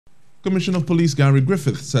Commissioner of Police Gary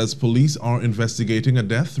Griffith says police are investigating a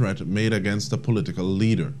death threat made against a political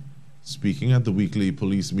leader. Speaking at the weekly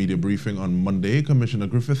police media briefing on Monday, Commissioner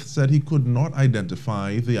Griffith said he could not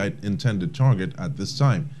identify the intended target at this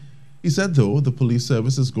time. He said, though, the police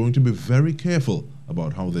service is going to be very careful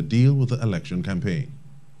about how they deal with the election campaign.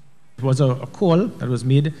 It was a call that was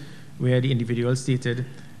made where the individual stated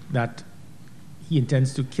that he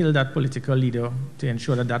intends to kill that political leader to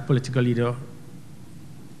ensure that that political leader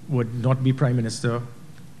would not be Prime Minister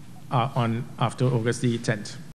after August the 10th.